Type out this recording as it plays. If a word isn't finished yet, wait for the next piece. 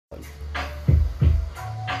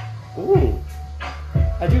Ooh,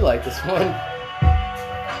 I do like this one.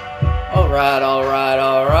 All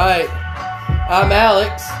right. I'm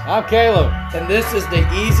Alex. I'm Caleb. And this is the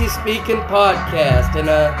Easy Speaking Podcast.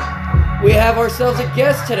 And we have ourselves a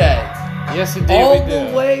guest today. Yes, indeed, All we do.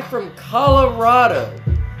 the way from Colorado,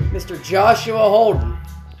 Mr. Joshua Holden.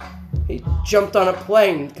 He jumped on a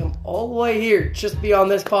plane, come all the way here just to be on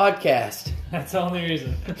this podcast. That's the only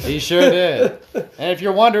reason. He sure did. And if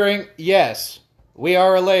you're wondering, yes, we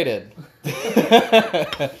are related. He's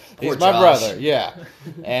my Josh. brother, yeah.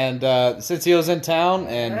 And since he was in town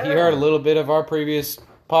and he heard a little bit of our previous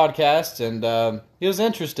podcast, and he was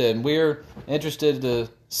interested, and we were interested to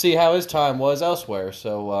see how his time was elsewhere.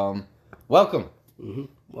 So, welcome. Mm-hmm.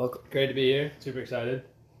 Welcome. Great to be here. Super excited.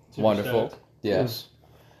 Super Wonderful. stoked. Yes.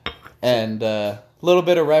 And a little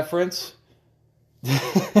bit of reference.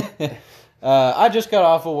 I just got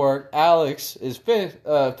off of work. Alex is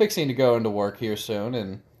fixing to go into work here soon,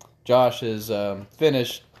 and Josh is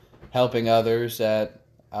finished helping others at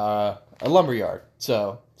a lumberyard.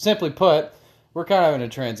 So, simply put, we're kind of in a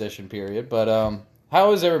transition period. But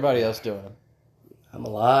how is everybody else doing? I'm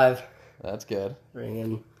alive. That's good.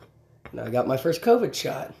 And I got my first COVID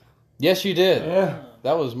shot. Yes, you did. Yeah.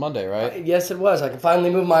 That was Monday, right? Yes, it was. I can finally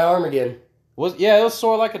move my arm again. It was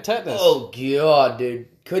sore like a tetanus. Oh, God, dude.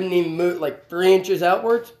 Couldn't even move like 3 inches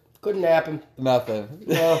outwards. Couldn't happen. Nothing.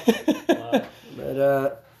 No.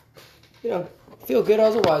 But, feel good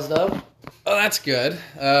otherwise, though. Oh, that's good.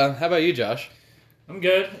 How about you, Josh? I'm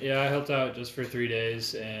good. Yeah, I helped out just for 3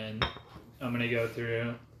 days, and I'm going to go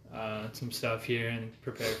through some stuff here and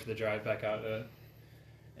prepare for the drive back out to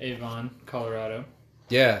Avon, Colorado.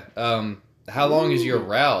 Yeah. How long is your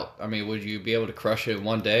route? I mean, would you be able to crush it in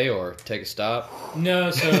one day or take a stop? No,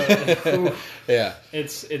 so Yeah.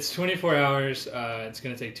 it's 24 hours. It's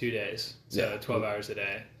going to take 2 days, so 12 hours a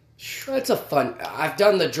day. That's a fun... I've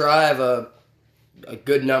done the drive a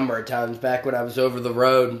good number of times back when I was over the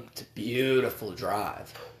road. It's a beautiful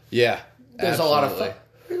drive. Yeah. There's a lot of fun.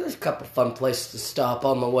 There's a couple fun places to stop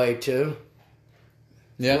on the way, too.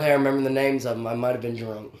 Yeah. I remember the names of them. I might have been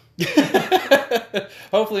drunk.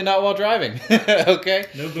 Hopefully not while driving. Okay?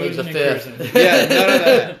 No Plead the boozing and fifth. cruising. Yeah, none of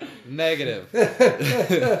that.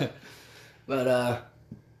 Negative. But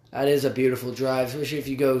that is a beautiful drive, especially if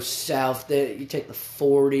you go south. You take the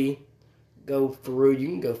 40, go through. You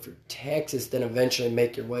can go through Texas, then eventually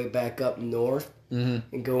make your way back up north.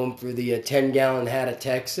 Mm-hmm. And going through the 10-gallon hat of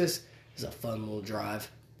Texas is a fun little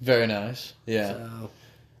drive. Very nice. Yeah. So,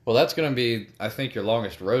 Well, that's going to be, I think, your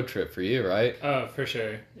longest road trip for you, right? Oh, for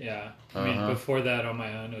sure. Yeah. I mean, Uh-huh. before that on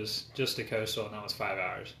my own, it was just a coastal, and that was 5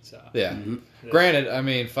 hours. So Yeah. Granted, I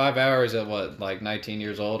mean, 5 hours at what, like 19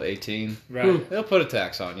 years old, 18? Right. They'll put a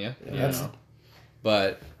tax on you. Yeah, you that's- know?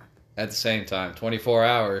 But at the same time, 24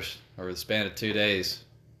 hours over the span of 2 days.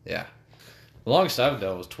 Yeah. The longest I've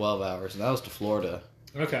done was 12 hours, and that was to Florida.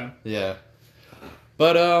 Okay. Yeah.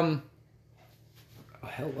 But, oh,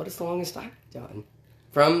 hell, what is the longest I've done?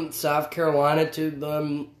 From South Carolina to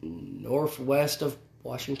the northwest of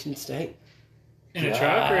Washington State. In a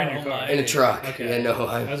truck or in your car? In a truck. Okay. Yeah, no,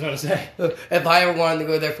 I was about to say. if I ever wanted to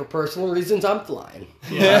go there for personal reasons, I'm flying.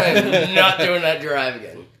 Yeah. I'm not doing that drive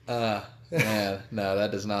again. man, no,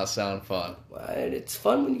 that does not sound fun. But it's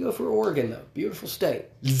fun when you go for Oregon, though. Beautiful state.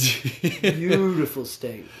 Beautiful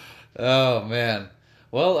state. Oh, man.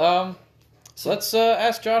 Well, let's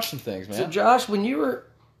ask Josh some things, man. So, Josh, when you were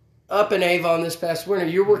up in Avon this past winter,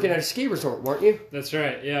 you were working at a ski resort, weren't you? That's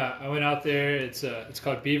right. Yeah, I went out there. It's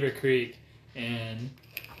called Beaver Creek, and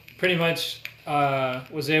pretty much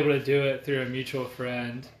was able to do it through a mutual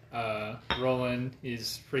friend, Roland.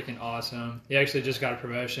 He's freaking awesome. He actually just got a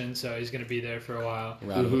promotion, so he's going to be there for a while.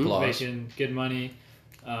 Round of applause. Making good money.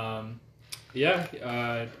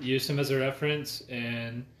 Used him as a reference,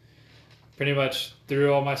 and pretty much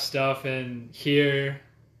threw all my stuff in here,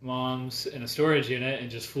 Mom's, in a storage unit, and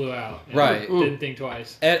just flew out. And Right. Didn't think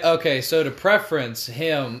twice. And, okay, so to preference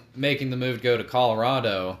him making the move to go to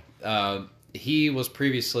Colorado, he was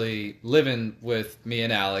previously living with me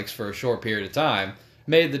and Alex for a short period of time.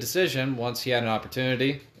 Made the decision once he had an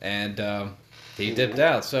opportunity, and he dipped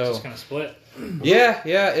out. So Just kind of split. yeah,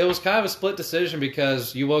 it was kind of a split decision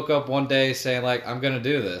because you woke up one day saying, like, I'm going to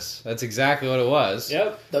do this. That's exactly what it was.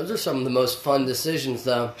 Yep. Those are some of the most fun decisions,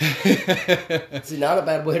 though. It's not a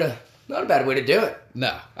bad way to do it.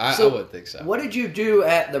 No, I wouldn't think so. What did you do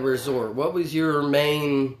at the resort? What was your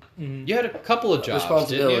main You had a couple of jobs,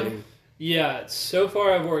 responsibility? didn't you? Yeah, so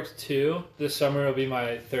far I've worked 2. This summer will be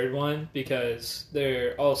my 3rd one because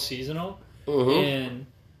they're all seasonal. Mm-hmm. And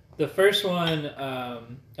The first one,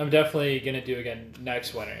 I'm definitely going to do again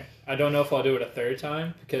next winter. I don't know if I'll do it a third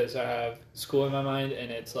time because I have school in my mind,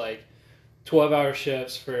 and it's like 12-hour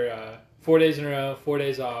shifts for 4 days in a row, 4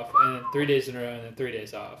 days off, and then 3 days in a row, and then 3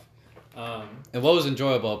 days off. And what was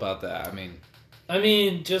enjoyable about that? I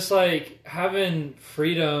mean, just like having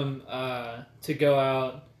freedom to go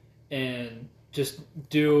out and just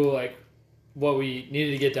do like what we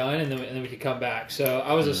needed to get done, and then we could come back. So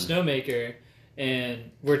I was a snowmaker,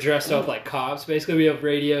 and we're dressed up like cops. Basically, we have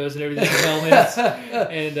radios and everything, helmets,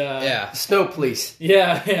 and snow police.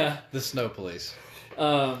 Yeah. The snow police.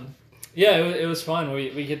 It was fun.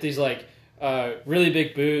 We get these like really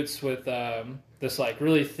big boots with this like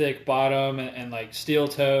really thick bottom and like steel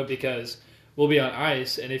toe because we'll be on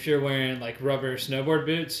ice, and if you're wearing like rubber snowboard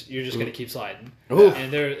boots, you're just gonna keep sliding. Ooh.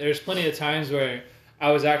 And there's plenty of times where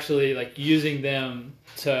I was actually like using them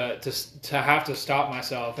to have to stop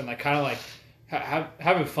myself and like kind of like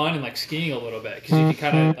having fun and like skiing a little bit because you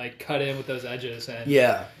can kind of like cut in with those edges, and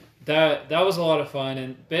that was a lot of fun.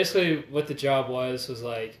 And basically what the job was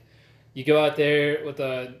like you go out there with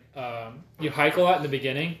you hike a lot in the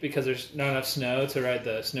beginning because there's not enough snow to ride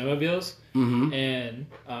the snowmobiles. Mm-hmm. And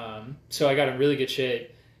so I got in really good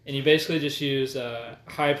shape. And you basically just use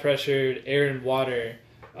high-pressured air and water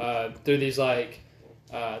through these, like,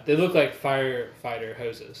 they look like firefighter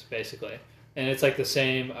hoses, basically. And it's, like, the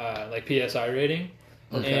same, like, PSI rating.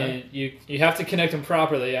 Okay. And you have to connect them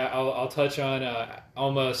properly. I'll touch on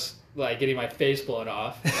almost, like, getting my face blown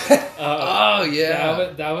off. Oh,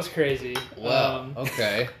 yeah. That was crazy. Wow.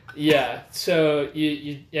 Okay. Yeah. So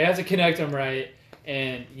you have to connect them right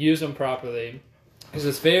and use them properly because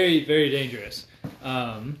it's very, very dangerous.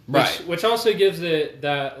 Right. Which also gives it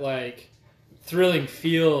that, like, thrilling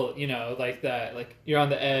feel, like that, like you're on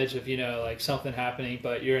the edge of, like something happening,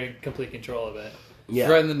 but you're in complete control of it. Yeah.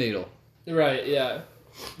 Threading the needle. Right. Yeah.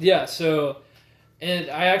 Yeah. So, and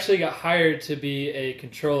I actually got hired to be a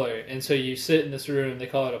controller, and so you sit in this room. They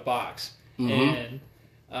call it a box, and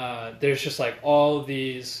there's just like all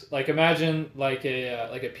these, like imagine like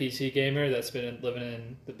a PC gamer that's been living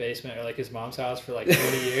in the basement or like his mom's house for like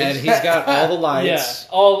 20 years, and he's got all the lights.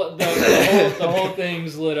 Yeah, all the whole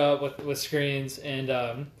thing's lit up with screens, and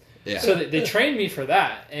so they trained me for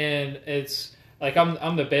that, and it's like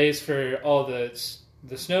I'm the base for all the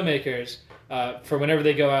snowmakers. For whenever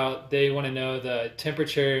they go out, they want to know the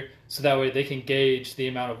temperature, so that way they can gauge the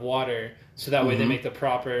amount of water, so that way they make the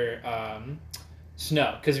proper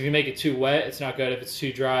snow. Because if you make it too wet, it's not good. If it's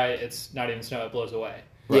too dry, it's not even snow. It blows away.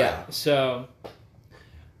 Right. Yeah. So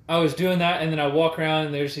I was doing that, and then I walk around,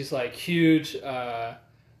 and there's these like huge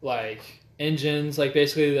like engines, like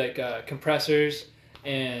basically like compressors,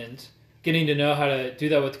 and getting to know how to do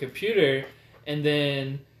that with the computer. And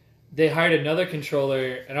then they hired another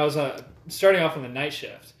controller, and I was starting off on the night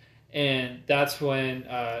shift, and that's when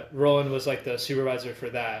Roland was like the supervisor for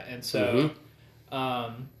that. And so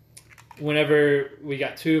whenever we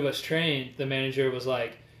got two of us trained, the manager was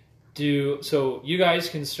like, so you guys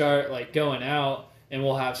can start like going out, and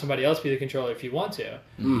we'll have somebody else be the controller if you want to.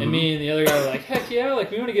 And me and the other guy were like, heck yeah,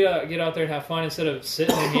 like we want to get out there and have fun instead of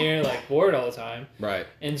sitting in here like bored all the time. Right.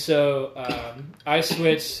 And so I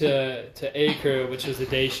switched to A crew, which was the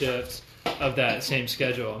day shift of that same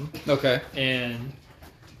schedule. Okay. And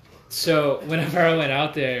so whenever I went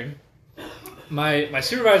out there, my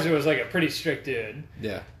supervisor was like a pretty strict dude.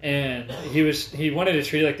 Yeah. And he wanted to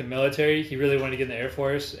treat like the military. He really wanted to get in the Air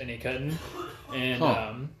Force, and he couldn't.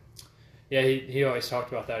 And he always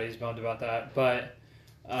talked about that. He's bummed about that. But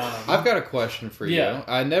I've got a question for you. Yeah.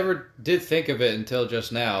 I never did think of it until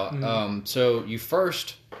just now. So you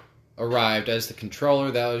first arrived as the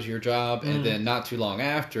controller. That was your job. And then not too long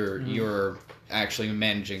after, you were actually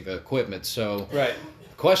managing the equipment. So right.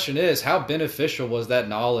 The question is, how beneficial was that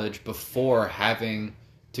knowledge before having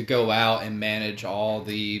to go out and manage all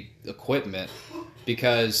the equipment?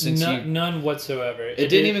 Because since none whatsoever. It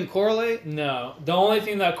didn't even correlate? No. The only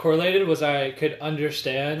thing that correlated was I could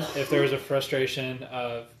understand if there was a frustration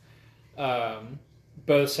of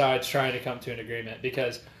both sides trying to come to an agreement.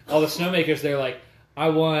 Because all the snowmakers, they're like, I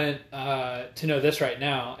want to know this right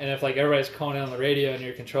now. And if like everybody's calling in on the radio and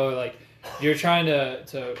your controller, like you're trying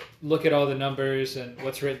to look at all the numbers and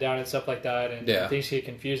what's written down and stuff like that, and things get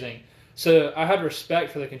confusing. So I had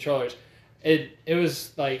respect for the controllers. It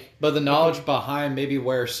was like... But the knowledge behind maybe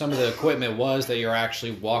where some of the equipment was that you're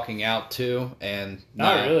actually walking out to, and...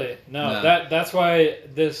 Not really. No. That's why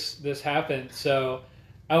this happened. So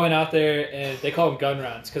I went out there, and they call them gun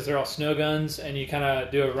runs, because they're all snow guns, and you kind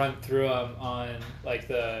of do a run through them on like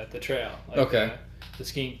the trail. Like okay. The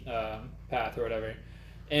skiing path or whatever.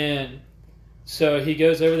 And So he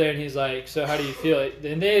goes over there and he's like, "So how do you feel?"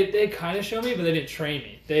 And they kind of show me, but they didn't train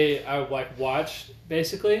me. I like watched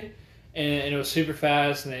basically, and it was super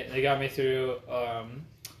fast, and they got me through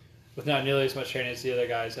with not nearly as much training as the other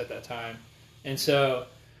guys at that time. And so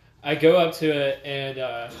I go up to it,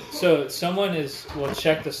 and so someone will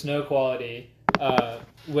check the snow quality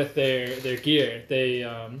with their gear.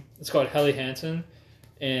 It's called Helly Hansen,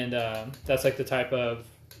 and that's like the type of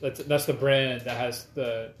that's the brand that has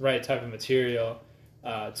the right type of material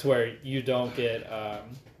to where you don't get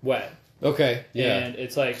wet. Okay. Yeah. And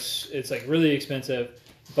it's like really expensive,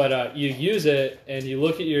 but you use it and you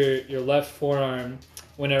look at your left forearm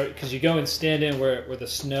whenever, because you go and stand in where the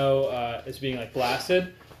snow is being like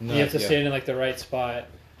blasted. You have to stand in like the right spot,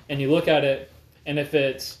 and you look at it, and if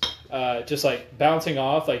it's just like bouncing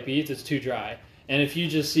off like beads, it's too dry. And if you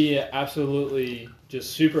just see it absolutely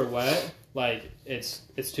just super wet, like it's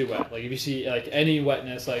too wet. Like if you see like any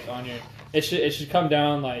wetness like on your, it should come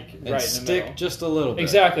down like right in the middle. Stick just a little bit.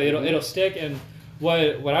 Exactly, it'll stick. And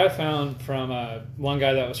what I found from one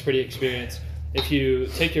guy that was pretty experienced, if you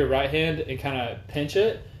take your right hand and kind of pinch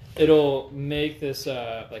it, it'll make this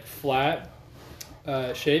like flat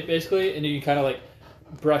shape basically, and you can kind of like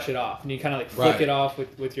brush it off, and you kind of like flick it off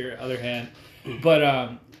with your other hand.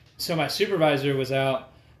 But so my supervisor was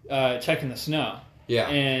out checking the snow. Yeah.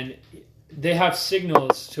 And they have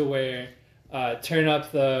signals to where turn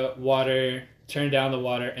up the water, turn down the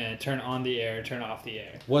water, and turn on the air, turn off the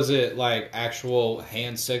air. Was it like actual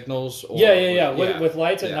hand signals? Or Yeah. With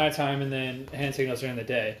lights at nighttime, and then hand signals during the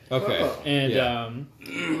day. Okay.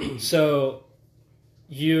 And so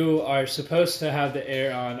you are supposed to have the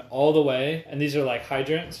air on all the way, and these are like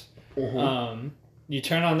hydrants. Mm-hmm. You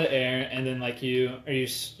turn on the air, and then like you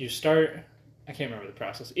start. I can't remember the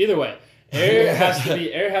process. Either way, air has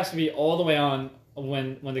to be all the way on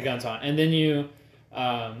when the gun's on, and then you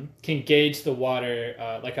can gauge the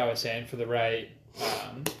water, like I was saying, for the right,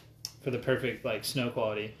 for the perfect like snow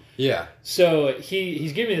quality. Yeah. So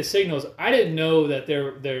he's giving me the signals. I didn't know that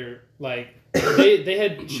they're like they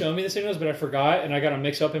had shown me the signals, but I forgot, and I got them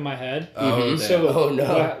mixed up in my head. Oh, so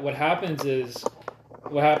what happened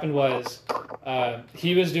was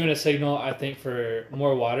he was doing a signal, I think, for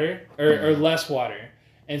more water or less water.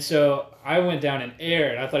 And so I went down in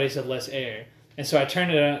air, and I thought he said less air. And so I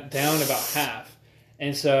turned it down about half.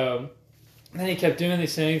 And so then he kept doing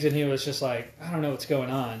these things, and he was just like, I don't know what's going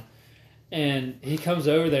on. And he comes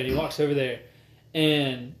over there, and he walks over there,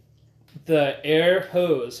 and the air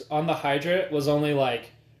hose on the hydrant was only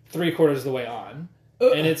like 3/4 of the way on.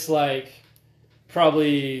 And it's like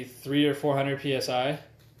probably 300 or 400 PSI.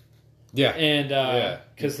 Yeah. And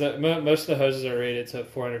because most of the hoses are rated to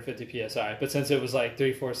 450 PSI, but since it was like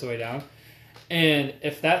 3/4 of the way down, and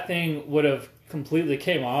if that thing would have completely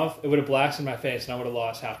came off, it would have blasted my face, and I would have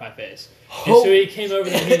lost half my face. And so he came over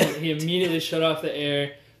there, and he immediately shut off the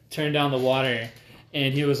air, turned down the water,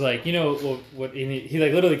 and he was like, you know, what he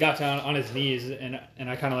like literally got down on his knees, and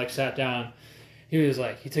I kind of like sat down. He was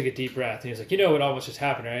like, he took a deep breath, and he was like, you know what almost just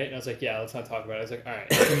happened, right? And I was like, yeah, let's not talk about it. I was like, all right.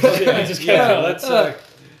 I just kept going. Let's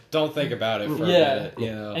don't think about it for a minute,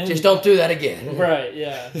 you know. And just don't do that again. Right,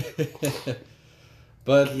 yeah.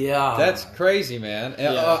 But that's crazy, man.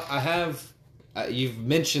 I have, you've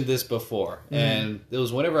mentioned this before, and it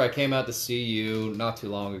was whenever I came out to see you not too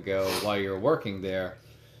long ago while you were working there.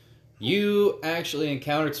 You actually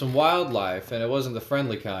encountered some wildlife, and it wasn't the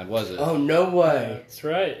friendly kind, was it? Oh, no way. That's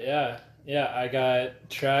right, yeah. Yeah, I got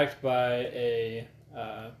tracked by a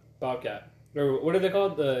bobcat. Or what are they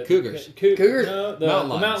called? The cougars. Cougars? No, mountain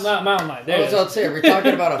lions. Mountain lion. I was about to say, are we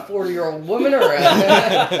talking about a 40-year-old woman or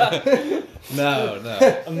a...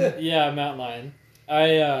 No. Yeah, mountain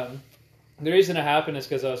lion. The reason it happened is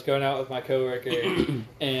because I was going out with my coworker,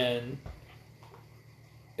 and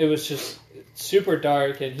it was just super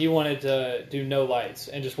dark, and he wanted to do no lights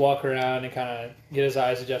and just walk around and kind of get his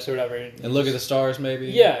eyes adjusted or whatever. And look at the stars, maybe?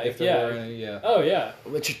 Yeah. If there were any, Oh, yeah.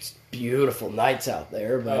 Which it's beautiful nights out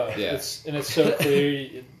there, but... It's so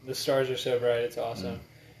clear. The stars are so bright. It's awesome.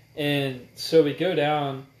 And so we go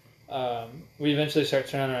down. We eventually start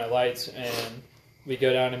turning on our lights, and we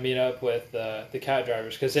go down and meet up with the cat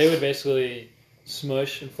drivers, because they would basically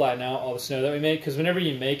smush and flatten out all the snow that we make. Because whenever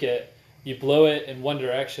you make it, you blow it in one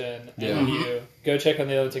direction, and then you go check on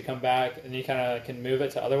the other to come back, and you kind of can move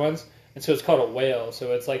it to other ones. And so it's called a whale.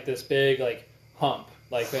 So it's like this big like hump,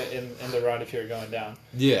 like in the run if you're going down.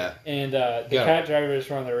 Yeah. And the cat drivers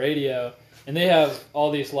were on the radio, and they have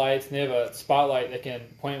all these lights, and they have a spotlight they can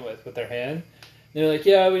point with their hand. And they're like,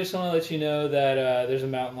 yeah, we just want to let you know that there's a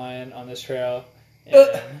mountain lion on this trail,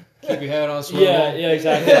 And Keep your head on swivel. yeah,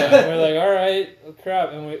 exactly. And we're like, all right,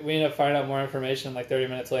 crap. And we ended up finding out more information like 30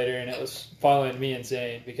 minutes later, and it was following me and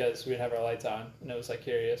Zane because we didn't have our lights on, and it was like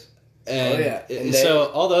curious. And, And so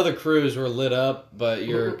all the other crews were lit up, but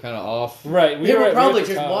you're kind of off. Right. They were probably at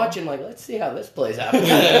the just top. watching, like, let's see how this plays out.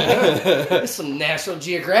 There's some National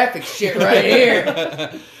Geographic shit right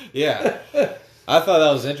here. Yeah. I thought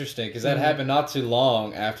that was interesting because that happened not too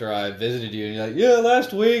long after I visited you. And you're like, yeah,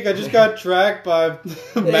 last week I just got tracked by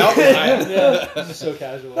mountain lion. Yeah, this is so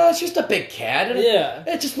casual. No, it's just a big cat. Yeah.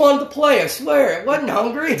 It just wanted to play, I swear. It wasn't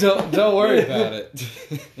hungry. Don't worry about it.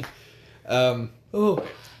 Oh.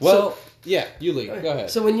 Well, yeah, you lead. Go ahead.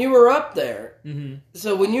 So when you were up there, Mm-hmm.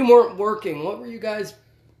 so when you weren't working, what were you guys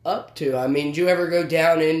up to? I mean, did you ever go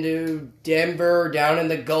down into Denver, down in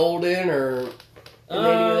the Golden, or in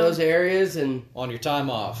any of those areas? And On your time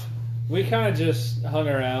off. We kind of just hung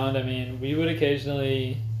around. I mean, we would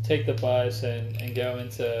occasionally take the bus and go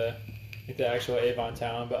into like, the actual Avon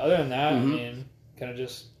town. But other than that, I mean, kind of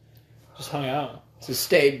just hung out. so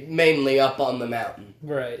stayed mainly up on the mountain,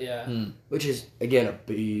 Right, yeah. which is, again, a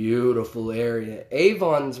beautiful area.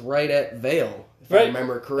 Avon's right at Vail, if I Right.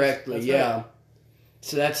 remember correctly. That's yeah. right.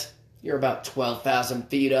 So you're about 12,000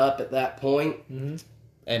 feet up at that point. Mm-hmm.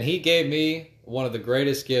 And he gave me one of the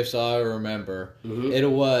greatest gifts I remember. It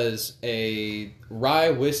was a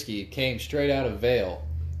rye whiskey, came straight out of Vail.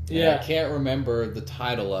 And Yeah. I can't remember the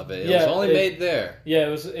title of it. It Yeah, was only made there. Yeah,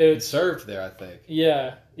 It's it's served there, I think.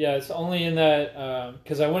 yeah, it's only in that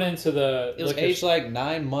because I went into the It was aged like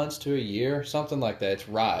 9 months to a year, something like that. It's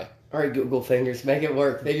rye. All right, Google fingers, make it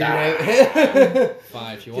work. Figure it out.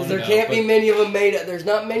 Fine, if you Because want to there know. can't be but- many of them made. There's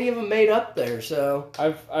not many of them made up there. So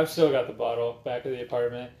I've still got the bottle back at the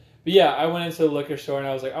apartment. But yeah, I went into the liquor store and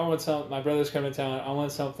I was like, I want some. My brother's coming to town. I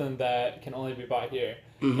want something that can only be bought here.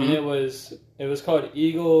 And it was called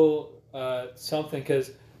Eagle something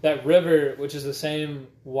because that river, which is the same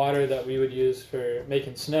water that we would use for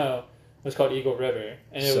making snow, was called Eagle River,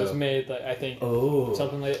 and it was So- made like I think oh,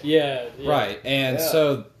 something like yeah. Right, and Yeah.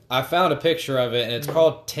 so I found a picture of it, and it's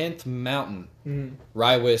called 10th Mountain Mhm.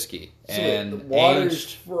 Rye Whiskey. so And the water's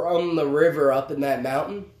aged, from the river up in that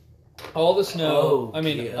mountain. All the snow. Oh, I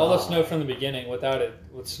mean, all the God. snow from the beginning without it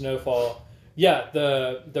with snowfall. Yeah,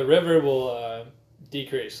 the river will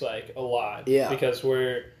decrease like a lot. Yeah. because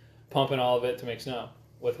we're pumping all of it to make snow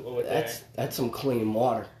with air. That's some clean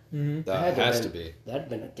water. Mm-hmm. that Had to has been- to be. That'd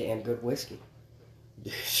been a damn good whiskey.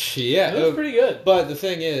 Yeah, It was pretty good. but the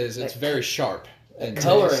thing is, it's very sharp. The And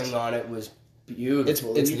coloring taste. on it was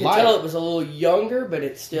beautiful. It's you could light. tell it was a little younger, but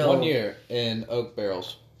it's still 1 year in oak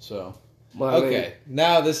barrels. So Well, I mean, okay,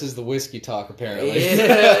 now this is the whiskey talk. Apparently,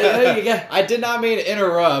 Yeah, you got. I did not mean to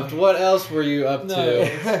interrupt. What else were you up No,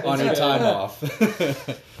 to on your it's time okay.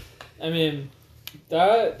 off? I mean,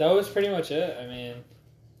 that was pretty much it. I mean,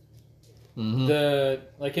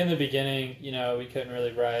 Mhm. in the beginning, we couldn't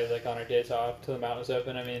really ride like on our days off till the mountain was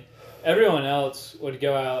open. I mean, everyone else would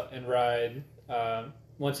go out and ride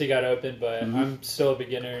once it got open, but I'm still a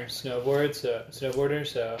beginner snowboarder,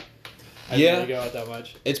 so I didn't really go out that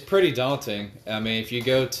much. It's pretty daunting. I mean, if you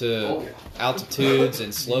go to altitudes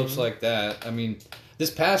and slopes like that, I mean, this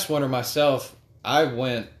past winter myself, I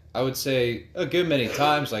went, I would say, a good many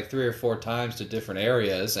times, like 3 or 4 times to different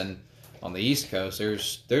areas. And on the East Coast,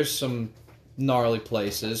 there's some gnarly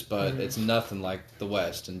places, but it's nothing like the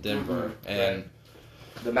West and Denver. And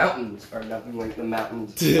The mountains are nothing like the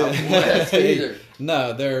mountains out west either.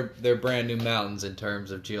 no, they're brand new mountains in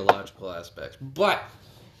terms of geological aspects. But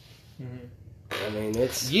I mean,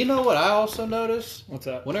 it's you know what I also noticed? What's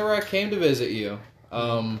up? Whenever I came to visit you,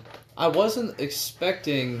 I wasn't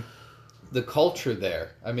expecting the culture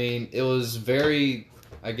there. I mean, it was very,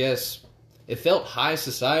 I guess, it felt high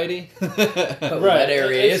society. that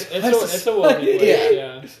area is. It's a wealthy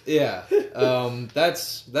place. Yeah. Yeah,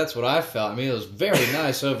 that's what I felt. I mean, it was very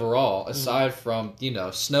nice overall. Aside from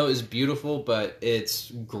snow is beautiful, but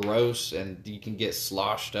it's gross and you can get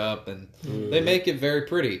sloshed up, and they make it very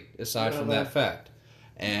pretty. Aside from that fact,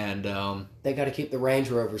 and They got to keep the Range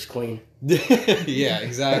Rovers clean. yeah,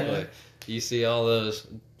 exactly. You see all those.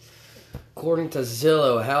 According to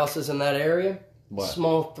Zillow, houses in that area, What?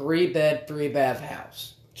 small 3-bed, 3-bath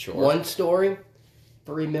house, Sure. 1 story,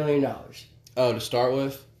 $3 million. Oh, to start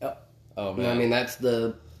with. Yep. Oh And man. I mean, that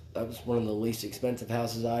was one of the least expensive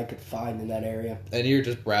houses I could find in that area. And you're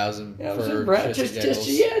just browsing Yeah, for just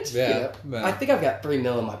man. I think I've got $3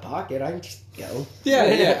 million in my pocket. I can just go.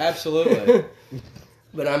 yeah, absolutely.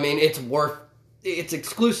 But I mean, it's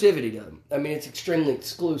exclusivity to them. I mean, it's extremely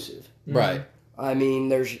exclusive. Right. I mean,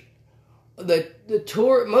 there's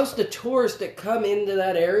most of the tourists that come into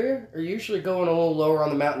that area are usually going a little lower on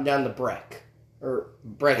the mountain down the Breck. or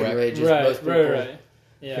Breckenridge, as Right, most people. right.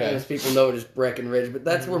 Yeah. Most people know it as Breckenridge, but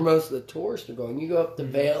that's where most of the tourists are going. You go up to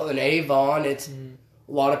Vail and Avon, it's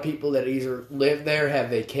a lot of people that either live there, have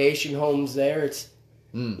vacation homes there. It's,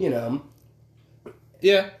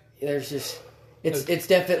 Yeah. there's just, it's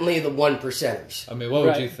definitely the one percenters. I mean, what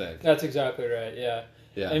would you think? That's exactly right, yeah.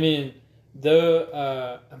 Yeah. I mean,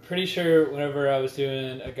 though, I'm pretty sure whenever I was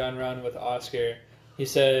doing a gun run with Oscar, he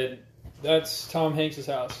said, that's Tom Hanks'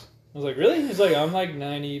 house. I was like, really? He's like, I'm like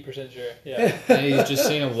 90% sure. Yeah. And you just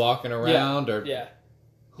seen him walking around, or Yeah.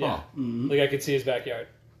 Huh. Yeah. Like I could see his backyard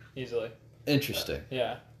easily. Interesting.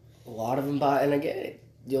 Yeah. A lot of them buy, and again,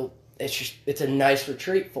 it's a nice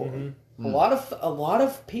retreat for them. A lot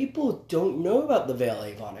of people don't know about the Vail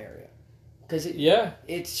Avon area because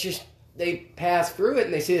it's just they pass through it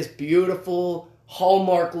and they see this beautiful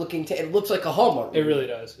Hallmark looking. It looks like a Hallmark. It really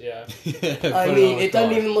does. Yeah. I mean, it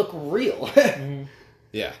doesn't even look real.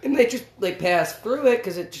 Yeah. And they pass through it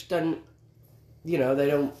because it just doesn't.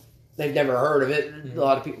 They've never heard of it. A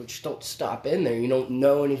lot of people just don't stop in there. You don't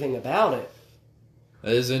know anything about it.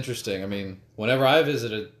 That is interesting. I mean, whenever I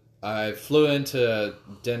visited, I flew into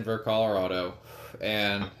Denver, Colorado,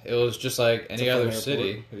 and it was just like any other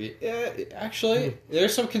city. Yeah, actually,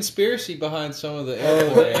 there's some conspiracy behind some of the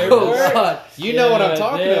airport areas. God. You know what I'm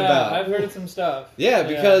talking about. I've heard of some stuff. Yeah,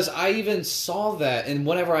 because I even saw that, and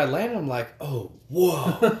whenever I landed, I'm like, oh,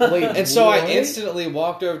 whoa. Wait, And so what? I instantly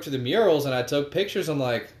walked over to the murals, and I took pictures. I'm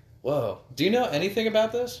like, whoa. Do you know anything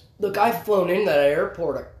about this? Look, I've flown in that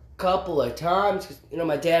airport a couple of times because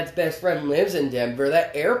my dad's best friend lives in Denver.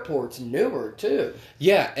 That airport's newer too.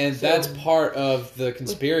 Yeah, and that's part of the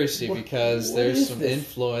conspiracy because what there's is some this?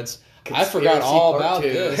 influence. Conspiracy I forgot all part about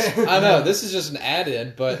two. this. I know this is just an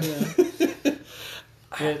add-in, but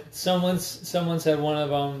Yeah, someone said one of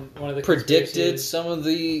the predicted conspiracies- some of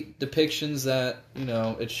the depictions that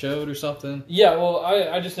it showed or something. Yeah, well,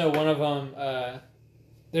 I just know one of them.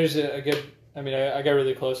 There's a good. I mean, I got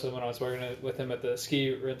really close to him when I was working with him at the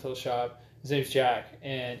ski rental shop. His name's Jack,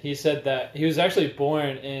 and he said that he was actually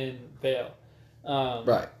born in Vail,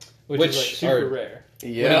 Right. which is like super rare. What do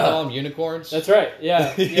you call them? Unicorns? That's right.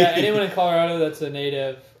 Yeah, yeah. Anyone in Colorado that's a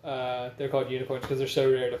native, they're called unicorns because they're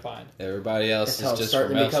so rare to find. Everybody else That's how is it's just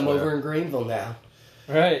starting from to become elsewhere. over in Greenville now.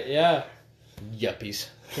 Right. Yeah. Yuppies.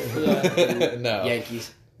 Yeah. No.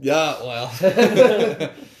 Yankees. Yeah, well.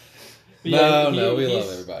 But yeah, no, we he's-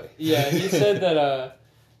 love everybody. Yeah, he said that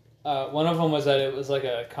one of them was that it was like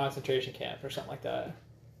a concentration camp or something like that.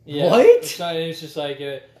 Yeah, What? It's just like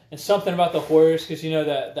and something about the horse because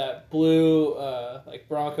that blue like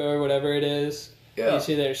Bronco or whatever it is. Yeah. You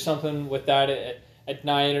see, there's something with that at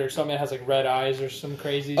night or something that has like red eyes or some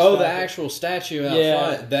crazy. Oh, stuff. the actual statue out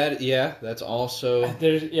Yeah. front. That's also.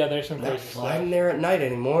 There's some Not crazy flying there at night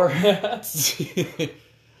anymore. stuff.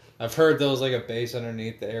 I've heard there was like a base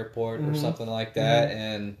underneath the airport or something like that,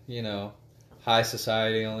 and high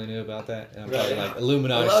society only knew about that. And I'm talking like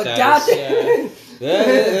Illuminati Oh, status. goddamn.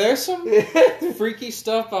 There's some freaky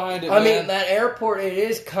stuff behind it. I man. mean, that airport, it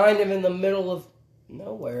is kind of in the middle of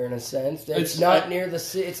nowhere in a sense. It's not near the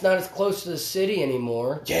city. It's not as close to the city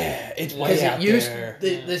anymore. Yeah, it's way Because out it used there.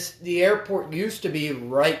 the airport used to be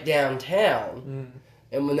right downtown,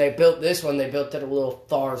 and when they built this one, they built it a little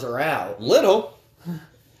farther out. Little.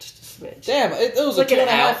 Just a smidge. Damn, it was Like a an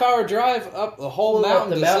 2.5 hour drive up the whole Well, up mountain.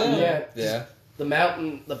 the to mountain, Zen. yeah. Yeah. The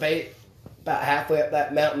mountain, the base, about halfway up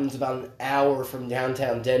that mountain's about an hour from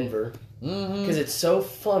downtown Denver. Because it's so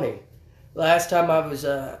funny. Last time I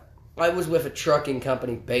was with a trucking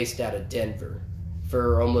company based out of Denver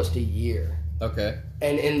for almost a year. Okay.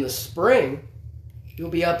 And in the spring, you'll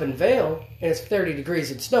be up in Vail, and it's 30 degrees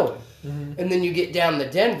and snowing. And then you get down to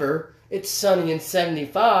Denver, it's sunny and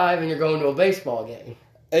 75, and you're going to a baseball game.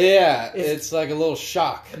 Yeah, it's like a little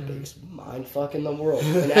shock. Biggest mind fuck in the world.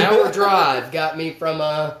 An hour drive got me from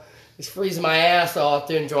just freezing my ass off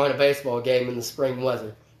to enjoying a baseball game in the spring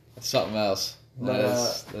weather. It's something else. But,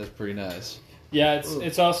 That's pretty nice. Yeah,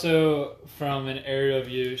 it's also from an aerial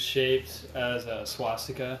view shaped as a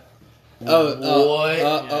swastika. What?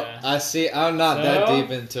 Yeah. I see. I'm not that So?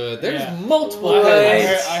 deep into it. There's Yeah. multiple I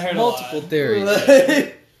theories. heard multiple a lot.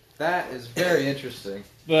 theories. That is very interesting.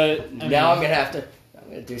 But I Now mean, I'm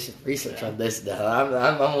gonna do some research on this now.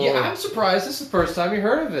 I'm Yeah, I'm surprised. This is the first time you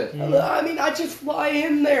heard of it. I mean, I just fly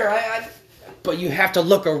in there. But you have to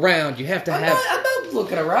look around. You have to I'm not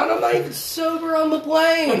looking around. I'm not even sober on the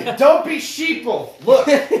plane. Don't be sheeple. Look.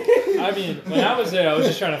 I mean, when I was there, I was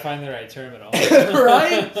just trying to find the right terminal.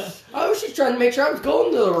 Right? I was just trying to make sure I was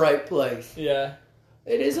going to the right place. Yeah.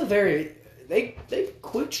 It is a very... they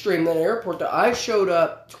quick streamed that airport. I showed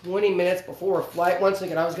up 20 minutes before a flight once,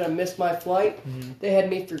 thinking I was going to miss my flight. Mm-hmm. They had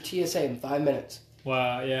me through TSA in 5 minutes.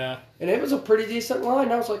 Wow, yeah. And it was a pretty decent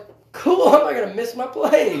line. I was like, cool, I'm not going to miss my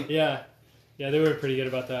plane. Yeah. Yeah, they were pretty good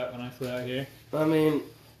about that when I flew out here. I mean,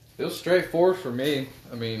 it was straightforward for me.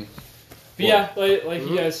 I mean... But yeah, like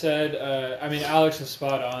you guys said, I mean, Alex was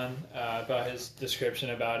spot on about his description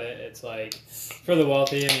about it. It's like, for the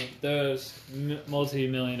wealthy, I mean, those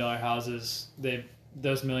multi-million-dollar houses,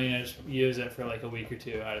 those millionaires use it for like a week or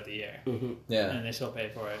two out of the year. Mm-hmm. Yeah. And they still pay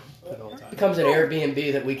for it the whole time. It becomes an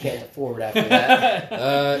Airbnb that we can't afford after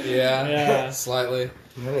that. Yeah. Slightly.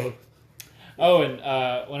 Oh, and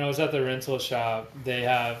when I was at the rental shop, they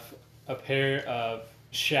have a pair of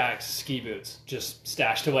Shaq's ski boots just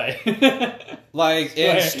stashed away. Like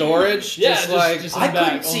in storage? Yeah, just I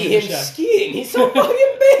couldn't see him skiing. He's so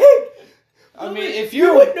fucking big. I mean, if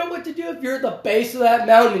you wouldn't know what to do if you're at the base of that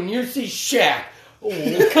mountain and you see Shaq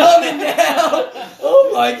coming down.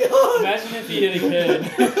 Oh my god. Imagine if he hit a kid.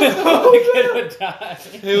 The kid would die.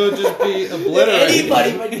 He would just be obliterated.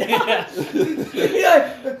 Anybody would die.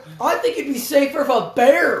 Yeah, I think it'd be safer if a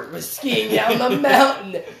bear was skiing down the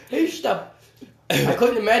mountain. I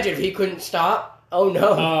couldn't imagine if he couldn't stop. Oh no.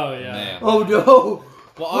 Oh yeah. Man. Oh no.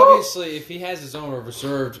 Well, obviously, if he has his own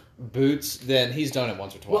reserved boots, then he's done it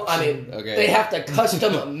once or twice. Well, I mean, they have to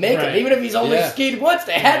custom make them. Even if he's only skied once,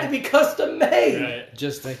 they had to be custom made. Right.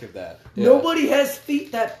 Just think of that. Yeah. Nobody has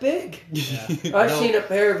feet that big. Yeah. I've seen a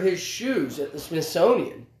pair of his shoes at the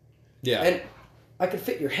Smithsonian. Yeah. And I could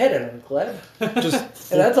fit your head in them, Cleb. And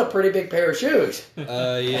that's a pretty big pair of shoes.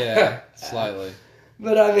 Yeah, slightly.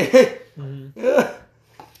 But I mean,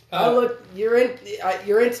 I looked. Your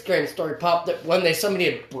Instagram story popped up when somebody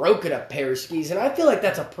had broken a pair of skis, and I feel like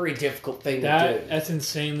that's a pretty difficult thing to do. That's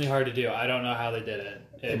insanely hard to do. I don't know how they did it.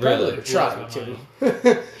 It really tried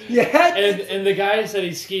to. Yeah. And the guy said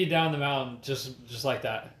he skied down the mountain just like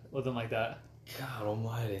that, with him like that. God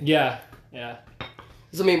Almighty. Yeah. I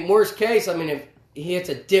mean, worst case, I mean, if he hits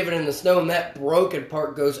a divot in the snow and that broken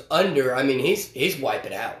part goes under, I mean, he's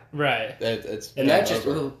wiping out. Right. That just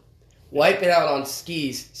wiping out on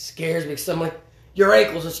skis scares me because I'm like, your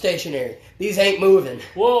ankles are stationary. These ain't moving.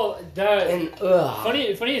 Well,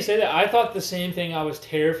 funny you say that. I thought the same thing. I was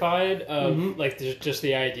terrified of like just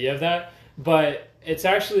the idea of that, but it's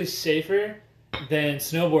actually safer than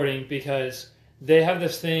snowboarding because they have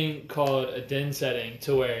this thing called a DIN setting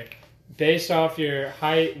to where, based off your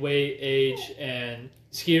height, weight, age, and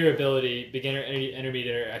skier ability, beginner,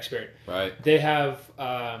 intermediate, or expert, right? They have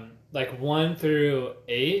like 1 through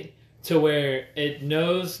 8 to where it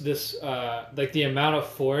knows this, like the amount of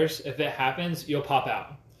force. If it happens, you'll pop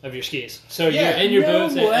out of your skis. So you're in your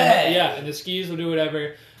boots, and the skis will do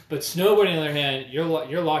whatever. But snowboarding, on the other hand, you're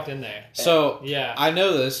locked in there. So I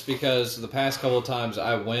know this because the past couple of times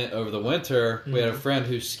I went over the winter, we had a friend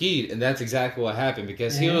who skied, and that's exactly what happened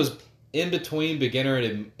because he was in between beginner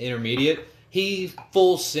and intermediate. He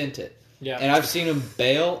full sent it. Yeah. And I've seen him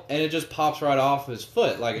bail, and it just pops right off his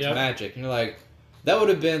foot like it's magic. And you're like, that would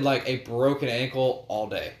have been like a broken ankle all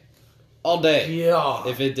day. All day. Yeah.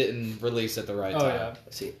 If it didn't release at the right time. Yeah.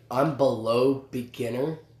 See, I'm below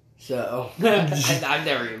beginner, so I've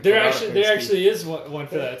never even. There actually is one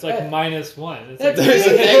for that. It's like -1. It's like there's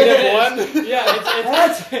a -1. Yeah,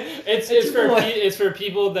 it's for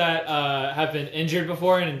people that have been injured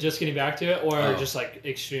before and just getting back to it, or are just like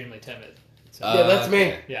extremely timid. So, yeah, that's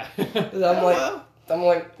me. Yeah. I'm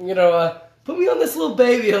like, put me on this little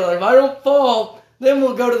baby hill, and if I don't fall, then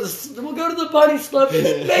we'll go to the bunny slope.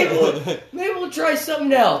 Maybe we'll try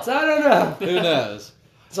something else. I don't know. Who knows?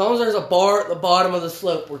 As long as there's a bar at the bottom of the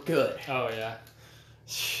slope, we're good. Oh yeah.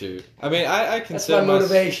 Shoot. I mean, I consider that's my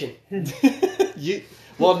motivation.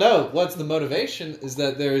 Well, no. What's the motivation is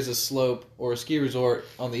that there is a slope or a ski resort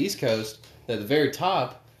on the East Coast that at the very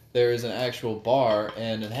top there is an actual bar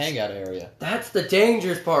and a hangout area. That's the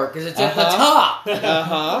dangerous part because it's at the top.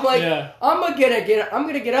 I'm like, I'm gonna get up here.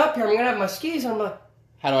 I'm gonna have my skis. I'm like,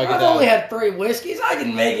 how do I get down? I've only had 3 whiskeys. I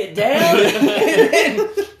can make it down.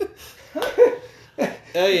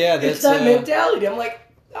 Oh yeah, that's it's that mentality. I'm like,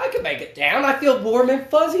 I can make it down. I feel warm and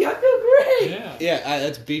fuzzy. I feel great. Yeah,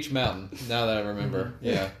 that's Beach Mountain. Now that I remember,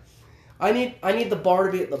 yeah. I need the bar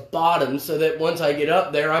to be at the bottom so that once I get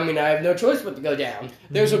up there, I have no choice but to go down.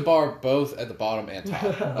 There's a bar both at the bottom and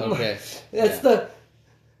top. Okay.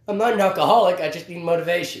 I'm not an alcoholic, I just need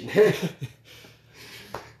motivation.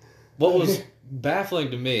 What was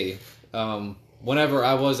baffling to me, whenever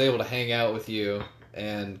I was able to hang out with you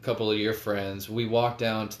and a couple of your friends, we walked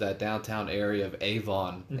down to that downtown area of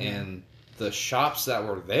Avon, and the shops that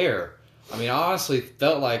were there I mean, I honestly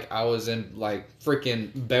felt like I was in like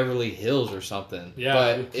freaking Beverly Hills or something. Yeah,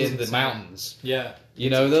 but in the mountains. Yeah, you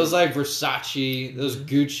know those like Versace, those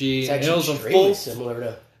Gucci. It's actually it was extremely similar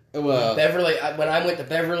to well, Beverly. When I went to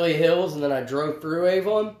Beverly Hills and then I drove through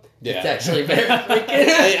Avon, yeah. it's actually very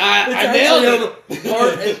freaking. I nailed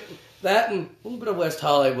it. That and a little bit of West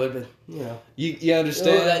Hollywood, but you know, you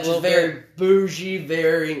understand that's just very bougie,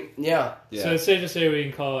 very yeah. So it's safe to say we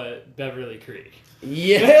can call it Beverly Creek.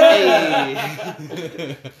 Yeah.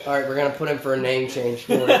 All right, we're gonna put him for a name change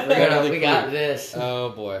for it. We got this. Oh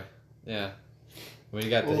boy, yeah. When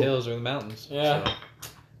you got the hills or the mountains. Yeah. So.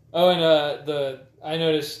 Oh, and I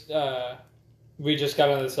noticed we just got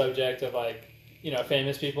on the subject of like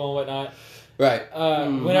famous people and whatnot. Right.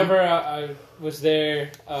 Whenever I was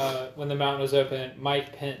there when the mountain was open,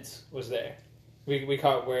 Mike Pence was there. We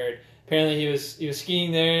caught word. Apparently he was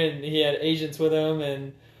skiing there and he had agents with him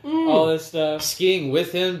and. All this stuff. Skiing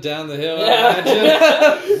with him down the hill.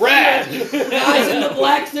 Yeah. Rad! Guys in the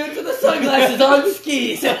black suits with the sunglasses on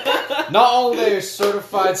skis. Not only are they a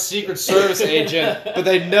certified Secret Service agent, but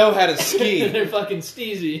they know how to ski. They're fucking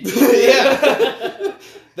steezy. Yeah.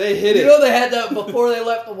 They hit it. You know they had that before they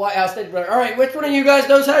left the White House. They'd be like, all right, which one of you guys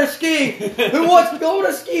knows how to ski? Who wants to go on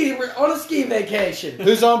a ski vacation?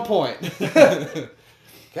 Who's on point?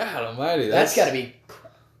 God almighty. That's got to be...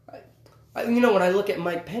 when I look at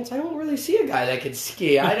Mike Pence, I don't really see a guy that can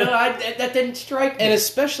ski. That didn't strike me. And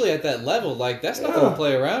especially at that level, like, that's nothing to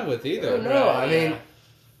play around with either. No, I mean...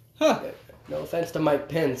 No offense to Mike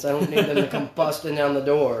Pence. I don't need them to come busting down the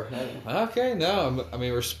door. Okay, no. I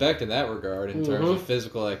mean, respect in that regard in terms of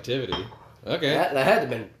physical activity. Okay. That had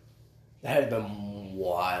to have been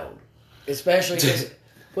wild. Especially because...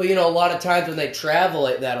 Well, a lot of times when they travel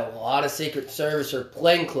like that, a lot of Secret Service are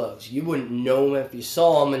plainclothes. You wouldn't know them if you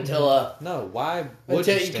saw them until... No, why would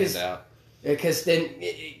you stand out?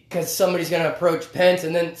 Because somebody's going to approach Pence,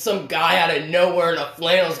 and then some guy out of nowhere in a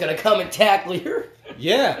flannel is going to come and tackle you.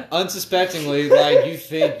 Yeah, unsuspectingly, like you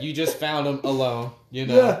think you just found him alone,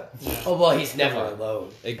 Yeah. Oh, well, he's never alone.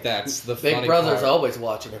 Like, that's the funny Big Brother's part. always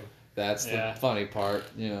watching him. That's the funny part,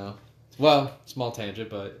 Well, small tangent,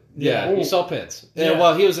 but you saw Pence. Yeah.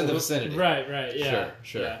 Well, he was in the vicinity. Right, yeah.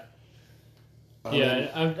 Sure.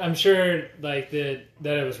 I'm sure, like, that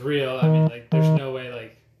it was real. I mean, like, there's no way,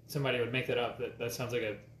 like, somebody would make that up. That sounds like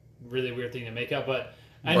a really weird thing to make up, but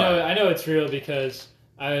I know it's real because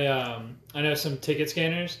I know some ticket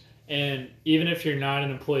scanners, and even if you're not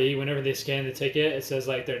an employee, whenever they scan the ticket, it says,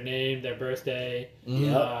 like, their name, their birthday,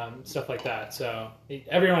 stuff like that. So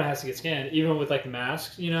everyone has to get scanned, even with, like, the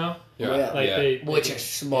masks, Yeah. Like Which is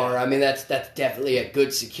smart. I mean, that's definitely a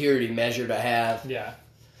good security measure to have. Yeah.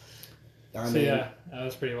 That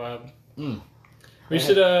was pretty wild. We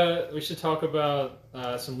should talk about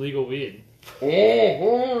some legal weed.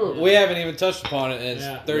 We haven't even touched upon it, and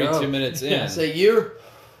it's 32 minutes in. So you're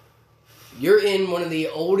in one of the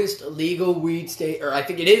oldest legal weed state, or I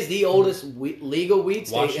think it is the oldest legal weed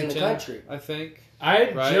state Washington, in the country. I think.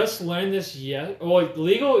 I just learned this. Well,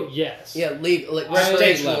 legal, yes. Yeah, legal, like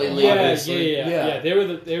recreationally legal. Yeah.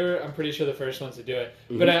 They were. I'm pretty sure the first ones to do it.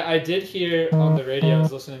 But I did hear on the radio. I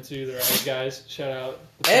was listening to the Rise Guys. Shout out.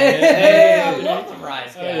 Hey, I love the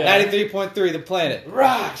Rise Guys. 93.3 The Planet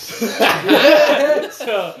rocks.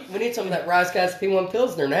 So we need some of that Rise Guys P1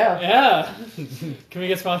 Pilsner now. Yeah. Can we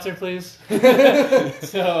get sponsored, please?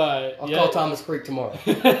 So I'll call Thomas Creek tomorrow.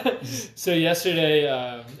 So yesterday,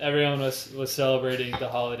 everyone was celebrating the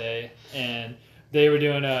holiday, and they were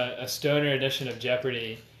doing a stoner edition of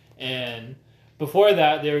Jeopardy. And before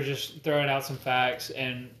that, they were just throwing out some facts.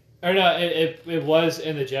 It was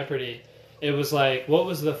in the Jeopardy. It was like, what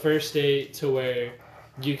was the first state to where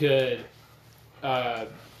you could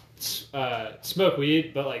smoke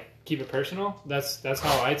weed, but like keep it personal? That's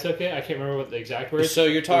how I took it. I can't remember what the exact word. So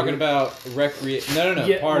you're talking about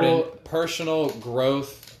personal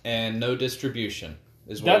growth and no distribution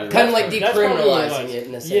is what you're kind of like decriminalizing it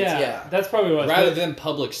in a sense. Yeah, that's probably what. Rather than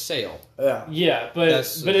public sale. Yeah, but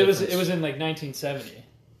it was in like 1970.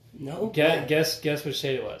 No. Guess which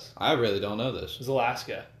state it was. I really don't know this. It was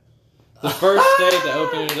Alaska. The first state to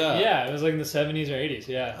open it up. Yeah, it was like in the 70s or 80s,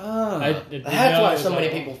 yeah. That's why so many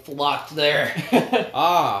people flocked there.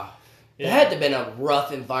 It had to have been a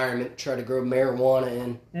rough environment to try to grow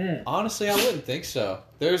marijuana in. Honestly, I wouldn't think so.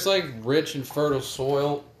 There's like rich and fertile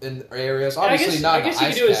soil in areas. Obviously, I guess you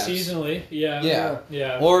could do it seasonally.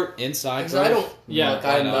 Yeah. Or inside growth.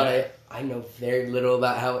 I know very little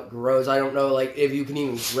about how it grows. I don't know, like, if you can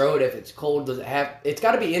even grow it if it's cold. Does it have... It's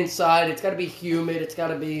got to be inside. It's got to be humid. It's got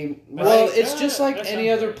to be... Well, it's just like any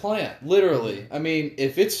other plant, literally. I mean,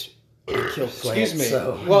 if it's kill plants. Excuse me.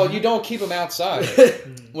 So. Well, you don't keep them outside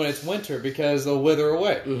when it's winter because they'll wither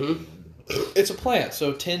away. Mm-hmm. It's a plant,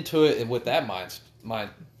 so tend to it with that mindset.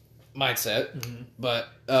 Mm-hmm. But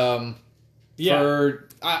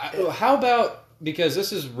how about, because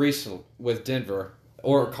this is recent with Denver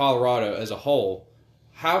or Colorado as a whole,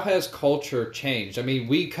 how has culture changed? I mean,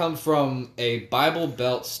 we come from a Bible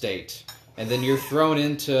Belt state, and then you're thrown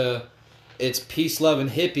into it's peace-loving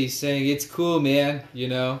hippies saying it's cool, man. You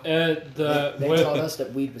know, they taught us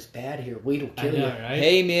that weed was bad here. Weed will kill you. Right?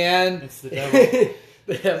 Hey, man, it's the devil.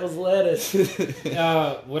 The devil's lettuce.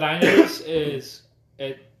 What I notice is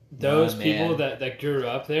those people that grew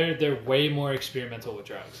up there, they're way more experimental with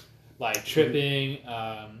drugs, like tripping.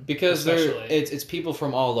 Because it's people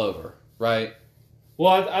from all over, right?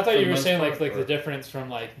 Well, I thought you were saying like the difference from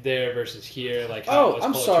like there versus here, like how it was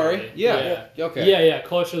I'm culturally. sorry. Yeah. Okay. Yeah.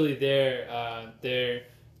 Culturally, they're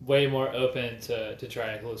way more open to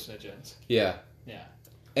try hallucinogens. Yeah. Yeah.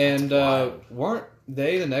 And weren't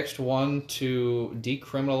they the next one to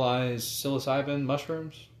decriminalize psilocybin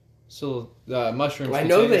mushrooms? Mushrooms. I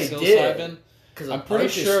know they psilocybin? Did. I'm pretty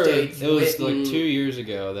sure it was like 2 years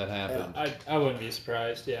ago that happened. Yeah, I wouldn't be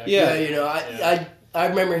surprised. Yeah. Yeah. You know, I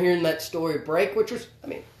remember hearing that story break, which was, I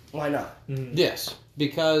mean, why not? Mm-hmm. Yes,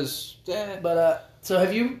 because. But so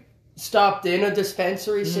have you stopped in a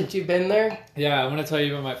dispensary since you've been there? Yeah, I want to tell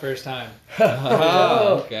you about my first time.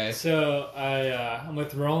 Okay. So I'm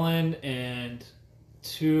with Roland and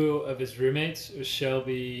two of his roommates. It was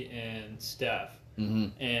Shelby and Steph.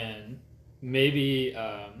 Mm-hmm. And maybe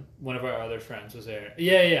one of our other friends was there.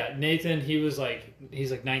 Yeah. Nathan, he's like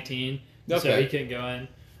 19, so he couldn't go in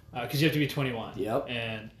because you have to be 21. Yep.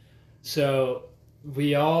 And so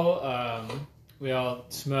we all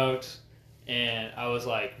smoked, and I was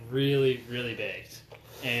like really, really baked.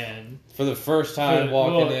 And for the first time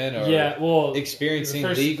walking in, or experiencing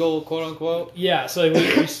legal, quote unquote. Yeah, so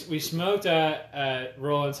we smoked at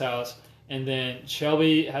Roland's house. And then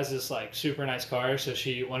Shelby has this like super nice car, so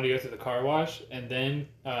she wanted to go through the car wash and then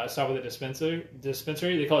stop at the dispensary.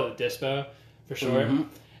 They call it the dispo for short. Mm-hmm.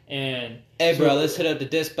 And hey, bro, let's hit up the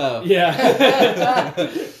dispo. Yeah,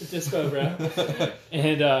 dispo, bro.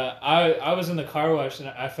 And I was in the car wash and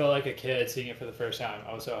I felt like a kid seeing it for the first time.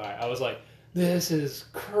 I was so high. I was like, "This is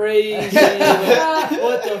crazy!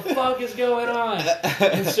 What the fuck is going on?"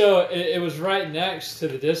 And so it was right next to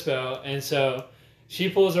the dispo, and so. She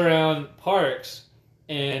pulls around Parks,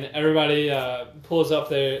 and everybody pulls up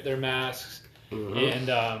their masks, and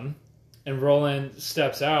Roland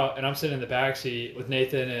steps out, and I'm sitting in the backseat with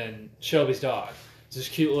Nathan and Shelby's dog. It's this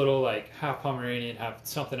cute little like half Pomeranian, half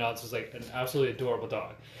something else. It's like an absolutely adorable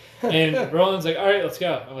dog. And Roland's like, "All right, let's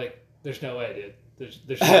go." I'm like, "There's no way, dude.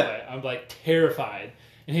 There's no way." I'm like terrified,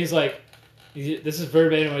 and he's like, "This is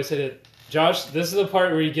verbatim what I said." Josh, this is the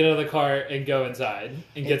part where you get out of the car and go inside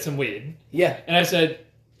and get some weed. Yeah. And I said,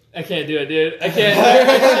 "I can't do it, dude. I can't.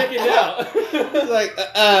 I can't out." It's like,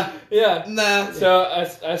 yeah. Nah. So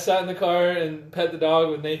I sat in the car and pet the dog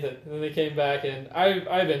with Nathan. And then they came back, and I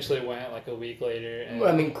eventually went like a week later. And,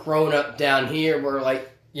 I mean, growing up down here, we're like,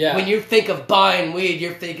 yeah. When you think of buying weed,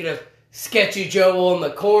 you're thinking of Sketchy Joe on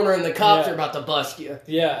the corner and the cops are about to bust you.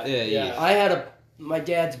 Yeah. I had my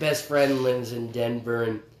dad's best friend lives in Denver,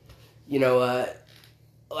 and you know,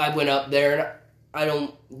 I went up there, and I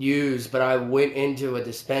don't use, but I went into a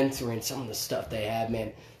dispensary, and some of the stuff they have,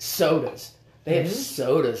 man, sodas. They have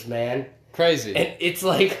sodas, man. Crazy. And it's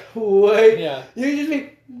like, what? Yeah. You just be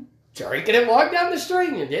drinking and walk down the street,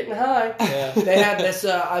 and you're getting high. Yeah. They have this,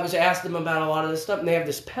 I was asking them about a lot of this stuff, and they have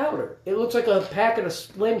this powder. It looks like a packet of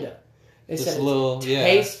Splenda. They said it's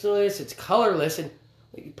tasteless, it's colorless, and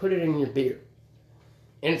you put it in your beer.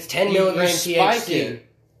 And it's 10 milligrams THC. It.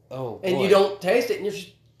 Oh, boy. And you don't taste it, and you're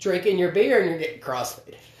just drinking your beer, and you're getting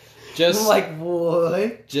crossfaded. I'm like, what?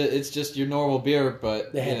 It's just your normal beer,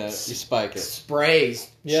 but you spike it. Sprays,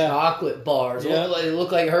 chocolate bars, they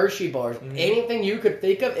look like Hershey bars. Mm-hmm. Anything you could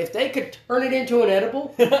think of, if they could turn it into an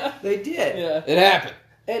edible, they did. Yeah. It happened.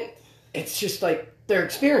 And it's just like they're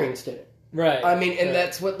experienced in it. Right. I mean, and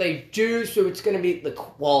that's what they do, so it's going to be, the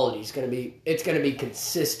quality's going to be, it's going to be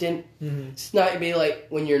consistent. Mm-hmm. It's not going to be like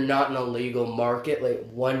when you're not in a legal market, like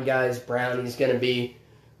one guy's brownie's going to be,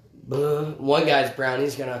 one guy's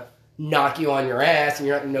brownie's going to knock you on your ass and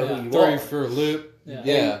you're not going to know who you Throw are. you for a loop.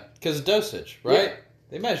 Yeah. Because dosage, right? Yeah.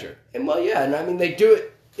 They measure. And and I mean, they do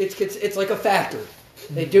it, it's like a factory.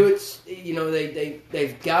 They do it, you know,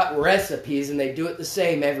 they've got recipes and they do it the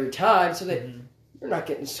same every time so that you're not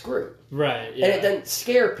getting screwed. Right, yeah. And it doesn't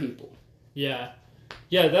scare people. Yeah.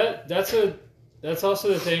 Yeah, that's a That's also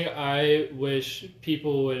the thing. I wish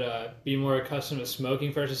people would be more accustomed to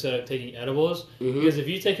smoking first instead of taking edibles. Because if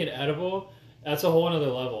you take an edible, that's a whole other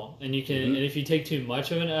level. And you can, and if you take too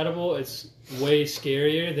much of an edible, it's way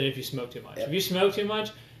scarier than if you smoke too much. If you smoke too much,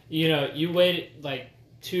 you wait like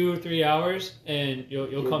 2 or 3 hours, and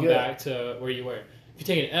you'll come back to where you were. If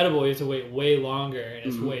you take an edible, you have to wait way longer, and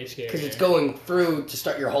it's way scarier. Because it's going through to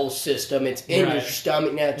start your whole system. It's in your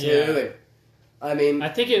stomach now too, and I mean, I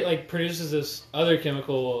think it like produces this other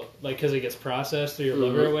chemical, like because it gets processed through your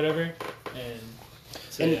liver or whatever, and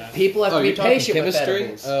people have to be patient with chemistry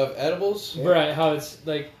edibles. Of edibles, right? How it's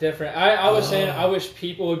like different. I was saying I wish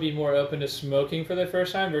people would be more open to smoking for the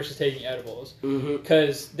first time versus taking edibles,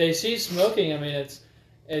 because they see smoking. I mean,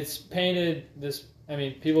 it's painted this. I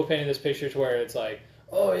mean, people painted this picture to where it's like,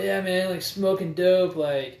 oh yeah, man, like smoking dope,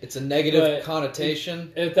 like it's a negative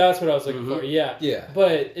connotation. If that's what I was looking for, yeah.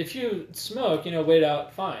 But if you smoke, wait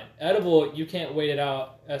out, fine. Edible, you can't wait it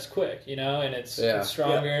out as quick, and it's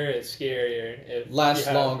stronger, it's scarier, it lasts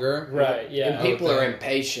longer, right? Yeah, and people are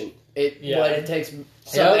impatient. But it takes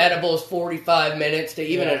some edibles 45 minutes to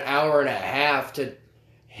even an hour and a half to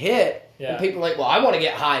hit. And people are like, well, I want to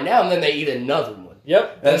get high now, and then they eat another one.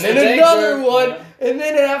 Yep, and then another one, and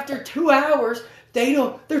then after 2 hours. They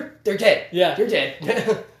don't. They're dead. Yeah, you're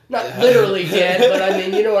dead. Not literally dead, but I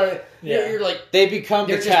mean, you know what? You're like they become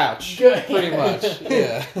the couch, pretty much.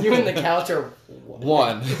 Yeah, you and the couch are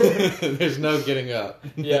one. There's no getting up.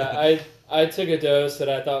 Yeah, I took a dose that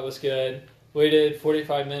I thought was good. Waited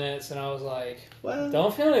 45 minutes, and I was like,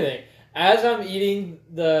 don't feel anything. As I'm eating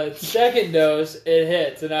the second dose, it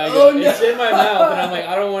hits, and I go, it's in my mouth, and I'm like,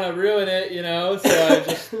 I don't want to ruin it, so I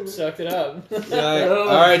just sucked it up.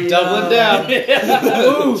 All right, doubling down.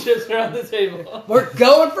 Chips are on the table. We're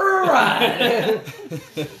going for a ride.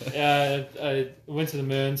 Yeah, I went to the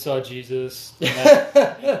moon, saw Jesus, met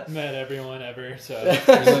everyone ever. So you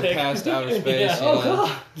went past outer space. Yeah.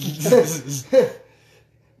 Oh God.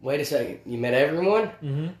 Wait a second. You met everyone?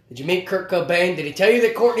 Mm-hmm. Did you meet Kurt Cobain? Did he tell you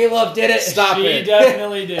that Courtney Love did it? Stop it. She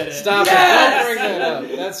definitely did it. Stop it. Don't bring that up.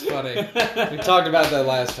 That's funny. We talked about that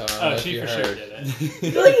last time. Oh, she for sure did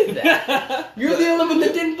it. Look at that. You're the only one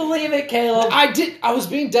that didn't believe it, Caleb. I was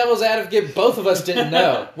being devil's advocate. Both of us didn't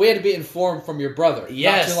know. We had to be informed from your brother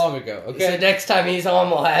not too long ago. Okay. So next time he's on,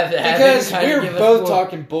 we'll have because we were both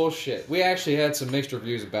talking bullshit. We actually had some mixed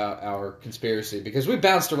reviews about our conspiracy because we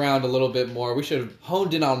bounced around a little bit more. We should have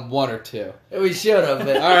honed in on one or two. We should have. All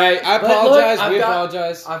right, I apologize.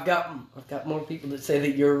 Apologize. I've got more people that say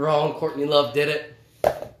that you're wrong. Courtney Love did it.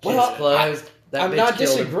 Well, closed. I'm not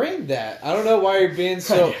disagreeing that. I don't know why you're being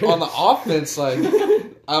so on the offense. Like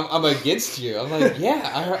I'm against you. I'm like,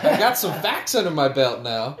 yeah, I got some facts under my belt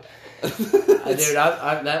now. Dude,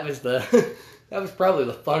 that was probably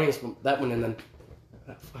the funniest one. That one and then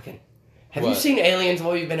fucking. Have you seen Aliens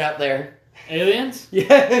while you've been out there? Aliens?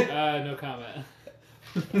 Yeah. No comment.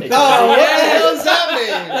 What the hell does that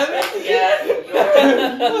mean? What the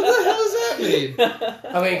hell does that mean?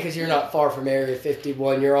 I mean, because you're not far from Area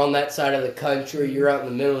 51. You're on that side of the country. You're out in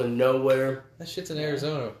the middle of nowhere. That shit's in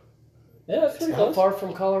Arizona. Yeah, it's pretty close. Not far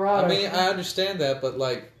from Colorado. I mean, I understand that, but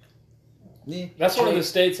like... That's one of the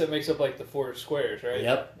states that makes up like the 4 squares, right?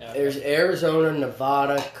 Yep. Yeah. There's Arizona,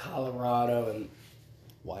 Nevada, Colorado, and...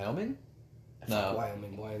 Wyoming? No.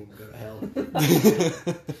 Wyoming, go to hell.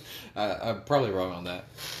 I'm probably wrong on that.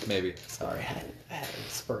 Maybe. Sorry, I had a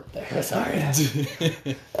spurt there. Sorry.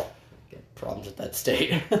 Got problems with that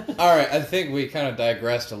state. Alright, I think we kind of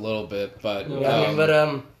digressed a little bit, but...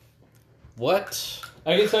 What?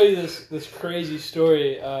 I can tell you this crazy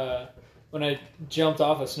story when I jumped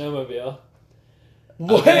off a snowmobile.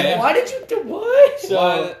 What? Okay. Why did you do what?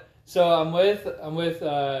 So I'm with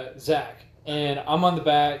Zach, and I'm on the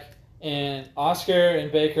back, and Oscar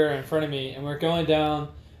and Baker are in front of me, and we're going down.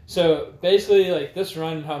 So basically, like this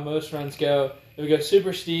run, how most runs go, it would go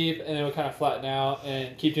super steep, and it would kind of flatten out,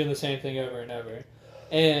 and keep doing the same thing over and over.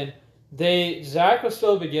 And Zach was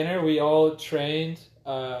still a beginner. We all trained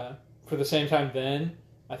for the same time then.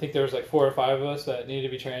 I think there was like 4 or 5 of us that needed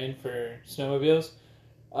to be trained for snowmobiles.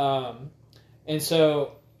 And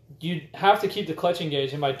so you have to keep the clutch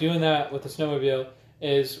engaged, and by doing that with the snowmobile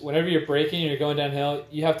is whenever you're braking and you're going downhill,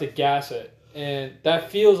 you have to gas it. And that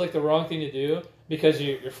feels like the wrong thing to do because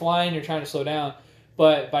you're flying, you're trying to slow down.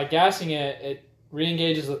 But by gassing it, it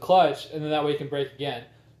re-engages the clutch, and then that way you can brake again.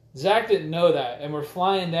 Zach didn't know that, and we're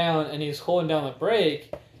flying down, and he's holding down the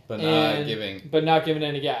brake, but not giving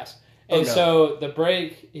any gas. And so the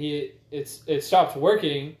brake, it stopped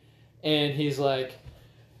working, and he's like,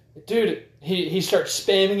 dude, he starts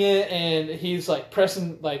spamming it, and he's like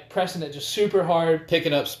pressing it just super hard,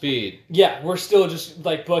 picking up speed. Yeah, we're still just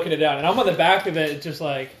like booking it down, and I'm on the back of it, just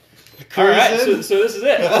like, all right, so this is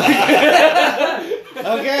it.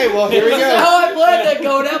 Okay, well here we go. This is how I planned that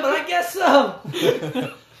going out, but I guess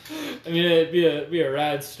so. I mean, it'd be a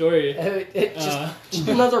rad story. Just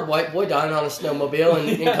another white boy dying on a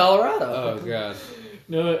snowmobile in Colorado. Oh god.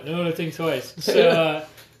 No, think twice.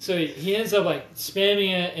 So he ends up like spamming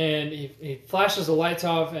it, and he flashes the lights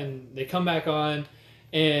off, and they come back on,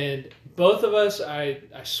 and both of us, I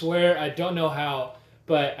swear, I don't know how,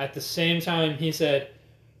 but at the same time he said,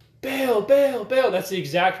 "Bail, bail, bail." That's the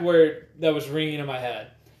exact word that was ringing in my head,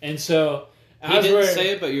 and so. He didn't say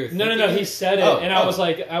it, but you were thinking No, he said it, and I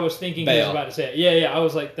was thinking bail. he was about to say it. Yeah, I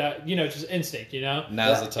was like that, just instinct,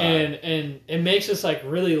 Now's the time. And it makes this like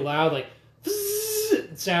really loud, like,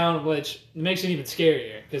 sound, which makes it even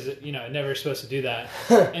scarier, because, it never supposed to do that.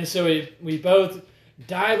 And so we both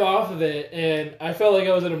dive off of it, and I felt like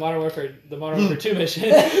I was in the Modern Warfare 2 mission.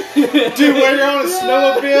 Dude, when you're on a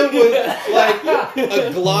snowmobile with like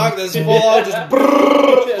a Glock that's full on, just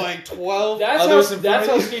brrrr, like 12 others in front That's of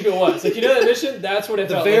how you. steep it was. Like, that mission, that's what it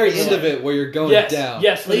The felt very like. end of it where you're going down.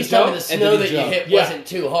 Yes, At least tell me the snow that you hit Yeah. wasn't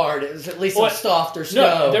too hard. It was at least some softer snow.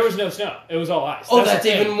 No, there was no snow. It was all ice. Oh, that's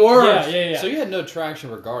even worse. Yeah. So you had no traction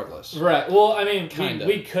regardless. Right. Well, I mean, Kinda.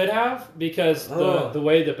 we could have, because the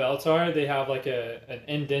way the belts are, they have like an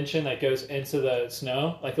indentation that goes into the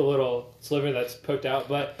snow, like a little sliver that's poked out.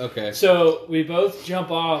 But okay. So we both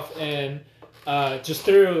jump off, and just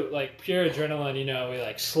through like pure adrenaline, we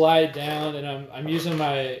like slide down, and I'm using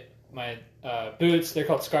my boots. They're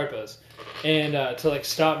called Scarpas, and to like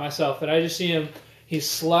stop myself. And I just see him. He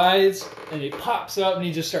slides and he pops up, and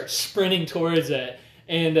he just starts sprinting towards it.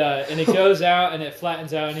 And it goes out, and it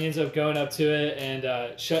flattens out, and he ends up going up to it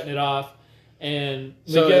and shutting it off. And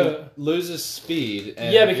it loses speed,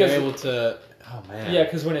 and because you're able to. Oh man. Yeah,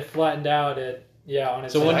 because when it flattened out, on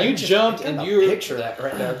its. So when you jumped and you picture that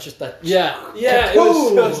right now, it's just that. Yeah, it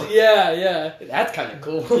was so, yeah. That's kind of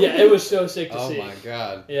cool. Yeah, it was so sick to see. Oh my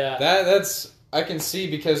god. Yeah. That's I can see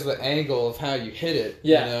because of the angle of how you hit it.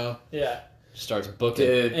 Yeah. Starts booking.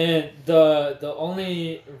 Dude. And the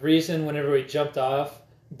only reason whenever we jumped off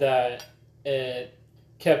that it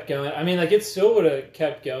kept going, I mean, like, it still would have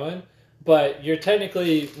kept going, but you're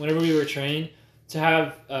technically, whenever we were trained, to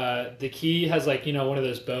have the key has like, one of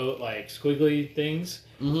those boat like squiggly things.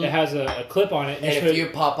 Mm-hmm. It has a clip on it. And if you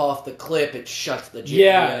pop off the clip, it shuts the GPS.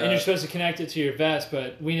 Yeah, and you're supposed to connect it to your vest,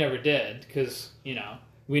 but we never did because,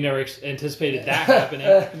 we never anticipated that happening.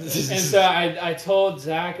 And so I told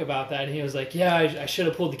Zach about that, and he was like, yeah, I should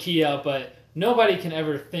have pulled the key out, but nobody can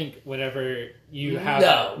ever think whenever you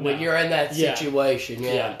have... when you're in that situation,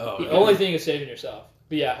 yeah. The only thing is saving yourself.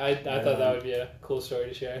 But yeah, I thought that would be a cool story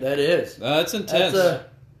to share. That is. That's intense. It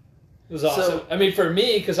was awesome. So, I mean, for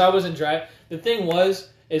me, because I wasn't driving, the thing is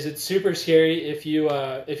it's super scary if you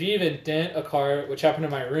even dent a car, which happened to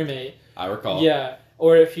my roommate. I recall. Yeah,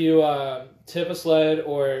 or if you tip a sled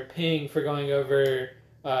or ping for going over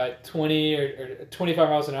 20 or 25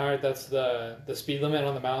 miles an hour. That's the speed limit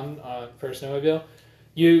on the mountain for a snowmobile.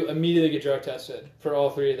 You immediately get drug tested for all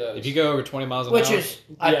three of those. If you go over 20 miles an hour, which is,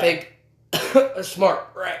 I think, a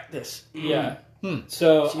smart practice. Yeah.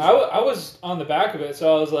 So I was on the back of it,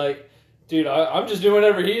 so I was like, dude, I'm just doing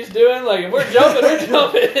whatever he's doing. Like, if we're jumping, we're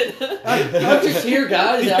jumping. I'm just here,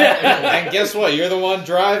 guys. And guess what? You're the one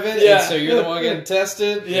driving, and so you're the one getting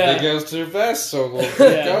tested. Yeah. It goes too fast, so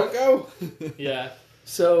we'll go. Yeah.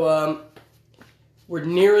 So, we're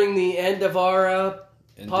nearing the end of our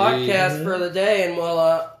podcast for the day, and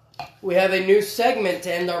we have a new segment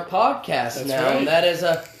to end our podcast now, and that is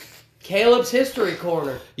Caleb's History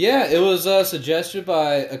Corner. Yeah, it was suggested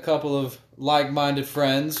by a couple of like-minded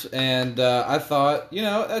friends, and I thought,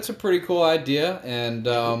 that's a pretty cool idea,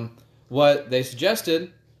 and what they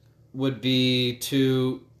suggested would be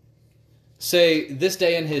to say this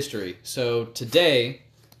day in history. So today,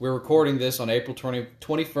 we're recording this on April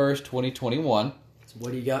 21st, 2021. So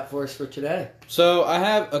what do you got for us for today? So I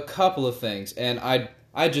have a couple of things, and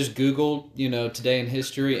I just Googled, today in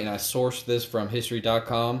history, and I sourced this from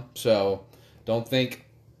history.com, so don't think,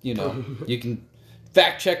 you can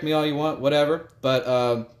fact check me all you want, whatever. But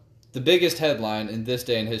the biggest headline in this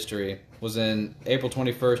day in history was in April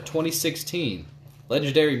 21st, 2016.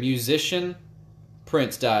 Legendary musician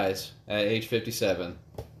Prince dies at age 57.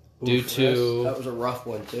 Due to... That was a rough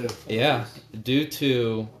one, too. Yeah, due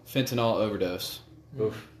to fentanyl overdose.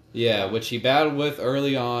 Oof. Yeah, which he battled with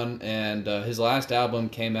early on, and his last album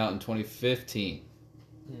came out in 2015.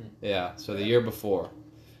 Yeah, so the year before.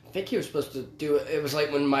 think he was supposed to do it. It was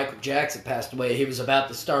like when Michael Jackson passed away. He was about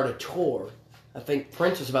to start a tour. I think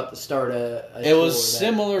Prince was about to start a tour. It was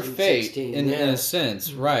similar fate in a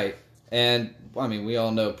sense, right? And I mean, we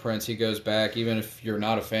all know Prince. He goes back, even if you're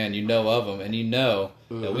not a fan, you know of him, and you know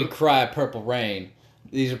that we cry purple rain.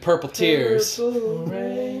 These are purple tears. Purple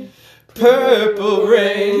rain. Purple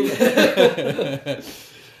rain.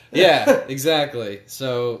 Yeah, exactly.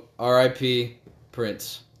 So, R.I.P.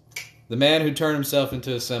 Prince. The man who turned himself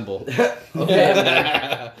into a symbol.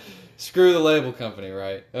 Okay. Screw the label company,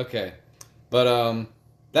 right? Okay. But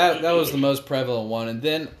that was the most prevalent one. And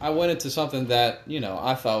then I went into something that,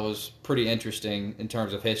 I thought was pretty interesting in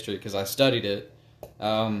terms of history because I studied it.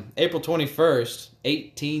 April 21st,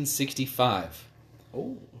 1865.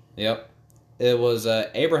 Oh. Yep. It was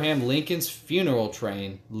Abraham Lincoln's funeral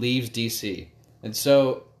train leaves D.C. And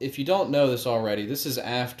so, if you don't know this already, this is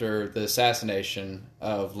after the assassination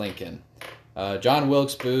of Lincoln. John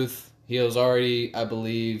Wilkes Booth, he was already, I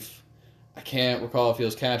believe, I can't recall if he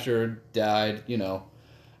was captured, died,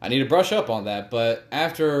 I need to brush up on that. But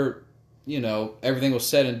after, everything was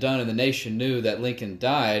said and done and the nation knew that Lincoln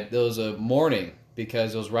died, there was a mourning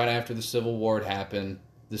because it was right after the Civil War had happened.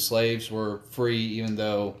 The slaves were free even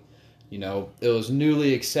though, it was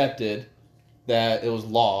newly accepted that it was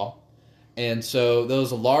law. And so there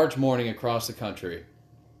was a large mourning across the country.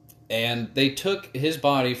 And they took his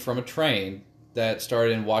body from a train that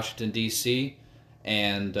started in Washington, D.C.,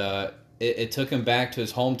 and it took him back to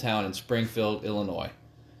his hometown in Springfield, Illinois.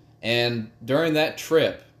 And during that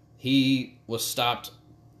trip, he was stopped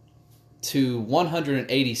to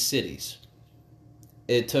 180 cities.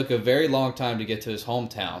 It took a very long time to get to his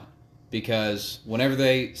hometown because whenever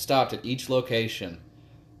they stopped at each location,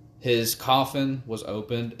 his coffin was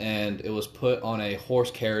opened and it was put on a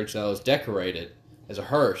horse carriage that was decorated as a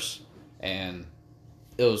hearse. And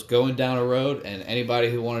it was going down a road, and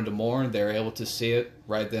anybody who wanted to mourn, they were able to see it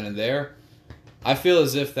right then and there. I feel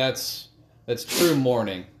as if that's true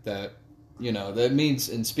mourning, that means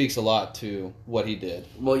and speaks a lot to what he did.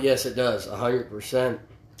 Well, yes, it does, 100%.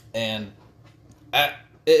 And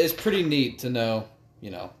it's pretty neat to know,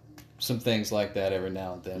 some things like that every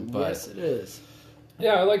now and then. But yes, it is.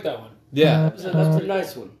 Yeah, I like that one. Yeah. That's a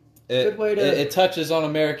nice one. Good way to... It touches on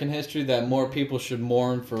American history that more people should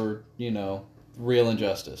mourn for, real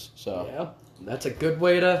injustice. So yeah, that's a good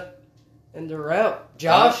way to end the route.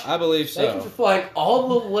 Josh, I believe so. Thank you for flying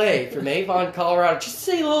all the way from Avon, Colorado, just to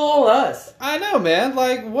say hello to us. I know, man.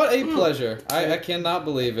 Like, what a pleasure. I cannot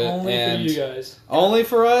believe it. Only for you guys. Only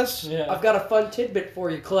for us? Yeah. I've got a fun tidbit for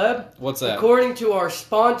you, Kleb. What's that? According to our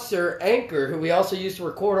sponsor, Anchor, who we also use to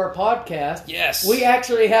record our podcast, yes, we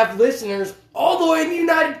actually have listeners all the way in the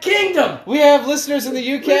United Kingdom. We have listeners in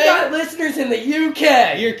the UK? We got listeners in the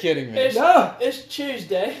UK. You're kidding me. No. It's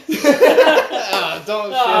Tuesday. Don't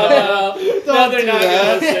they're not going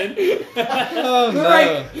to listen. Oh, no.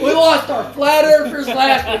 Great. We lost our flat earthers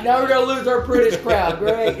last week. Now we're going to lose our British crowd.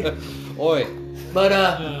 Great. Oi.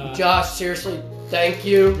 But, Josh, seriously, thank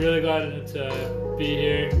you. Really glad to be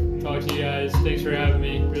here, talk to you guys. Thanks for having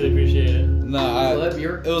me. Really appreciate it. No,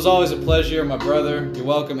 it was always a pleasure, my brother. You're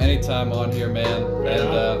welcome anytime on here, man.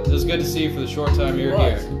 And it was good to see you for the short time you were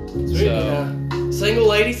here. Sweet. So. Single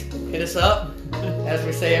ladies, hit us up. As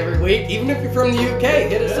we say every week, even if you're from the UK,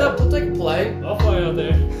 hit us up. We'll take a play. I'll fly out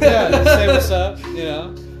there. Yeah, say what's up,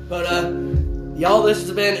 But, y'all, this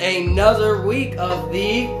has been another week of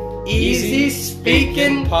the Easy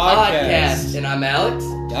Speaking Podcast. And I'm Alex.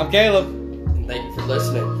 I'm Caleb. And thank you for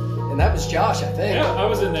listening. And that was Josh, I think. Yeah, I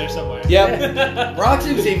was in there somewhere. Yep.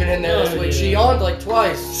 Roxy was even in there this week. She yawned like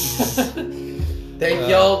twice. Thank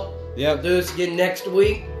y'all. Yep. We'll do this again next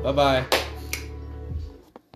week. Bye-bye.